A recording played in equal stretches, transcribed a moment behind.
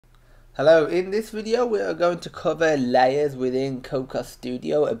Hello, in this video we are going to cover layers within Cocos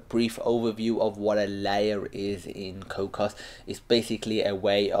Studio. A brief overview of what a layer is in Cocos. It's basically a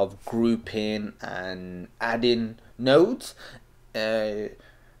way of grouping and adding nodes. And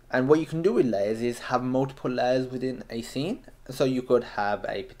what you can do with layers is have multiple layers within a scene. So you could have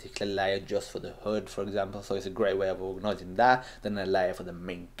a particular layer just for the HUD, for example, so it's a great way of organizing that. Then a layer for the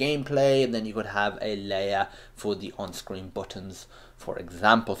main gameplay, and then you could have a layer for the on-screen buttons, for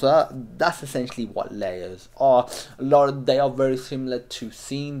example. So that's essentially what layers are. They are very similar to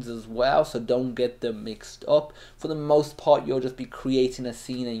scenes as well, so don't get them mixed up. For the most part, you'll just be creating a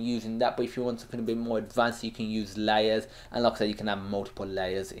scene and using that, but if you want something a bit more advanced, you can use layers, and like I said, you can have multiple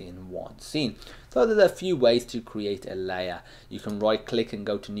layers in one scene. So there's a few ways to create a layer. You can right click and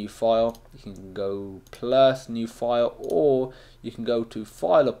go to new file, you can go plus new file, or you can go to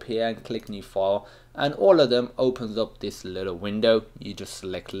file up here and click new file, and all of them opens up this little window. You just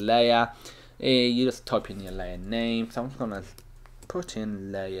select layer, you just type in your layer name. So I'm just gonna put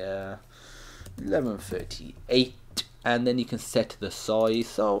in layer 1138, and then you can set the size.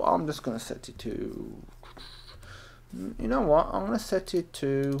 So I'm just gonna set it to, you know what, I'm going to set it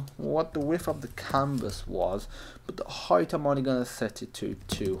to what the width of the canvas was, but the height I'm only going to set it to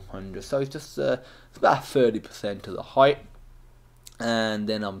 200, so it's just it's about 30% of the height. And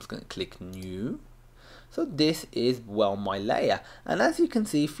then I'm just going to click new. So this is, well, my layer, and as you can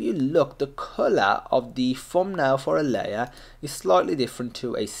see, if you look, the color of the thumbnail for a layer is slightly different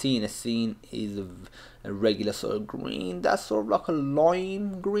to a scene. A scene is a regular sort of green, that's sort of like a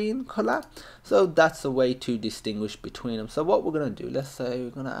lime green color, so that's a way to distinguish between them. So what we're going to do, let's say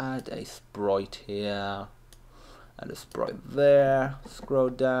we're going to add a sprite here, add a sprite there, scroll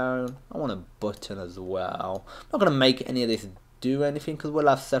down, I want a button as well. I'm not going to make any of this do anything because we'll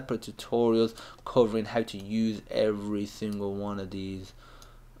have separate tutorials covering how to use every single one of these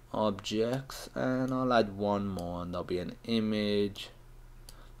objects. And I'll add one more, and there'll be an image.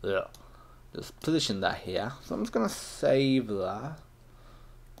 Yeah, just position that here. So I'm just gonna save that.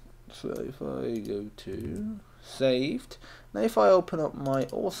 So if I go to saved, now if I open up my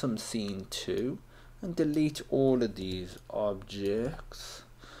awesome scene 2 and delete all of these objects,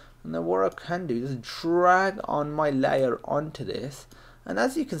 and then what I can do is drag on my layer onto this, and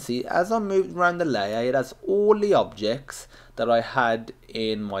as you can see, as I move around the layer, it has all the objects that I had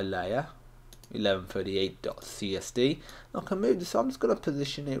in my layer 1138.csd. I can move this, so I'm just going to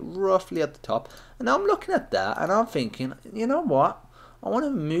position it roughly at the top, and I'm looking at that and I'm thinking, you know what, I want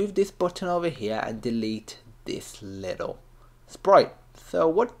to move this button over here and delete this little sprite. So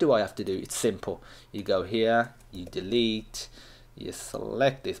what do I have to do? It's simple. You go here, you delete, you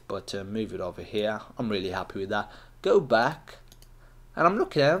select this button, move it over here. I'm really happy with that. Go back, and I'm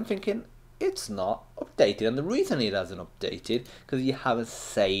looking at it, I'm thinking it's not updated, and the reason it hasn't updated because you haven't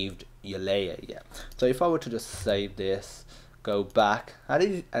saved your layer yet. So if I were to just save this, go back,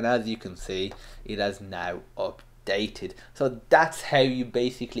 and as you can see, it has now updated. So that's how you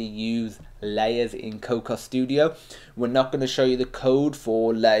basically use layers in Cocos Studio. We're not going to show you the code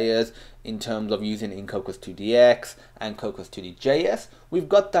for layers in terms of using in Cocos 2DX and Cocos 2D.js. We've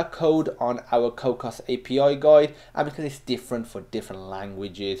got that code on our Cocos API guide, and because it's different for different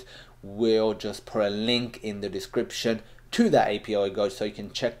languages, we'll just put a link in the description to that API guide so you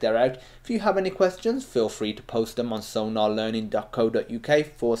can check that out. If you have any questions, feel free to post them on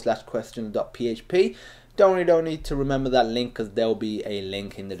sonarlearning.co.uk/questions.php. Don't need to remember that link because there'll be a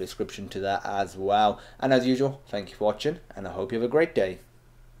link in the description to that as well. And as usual, thank you for watching, and I hope you have a great day.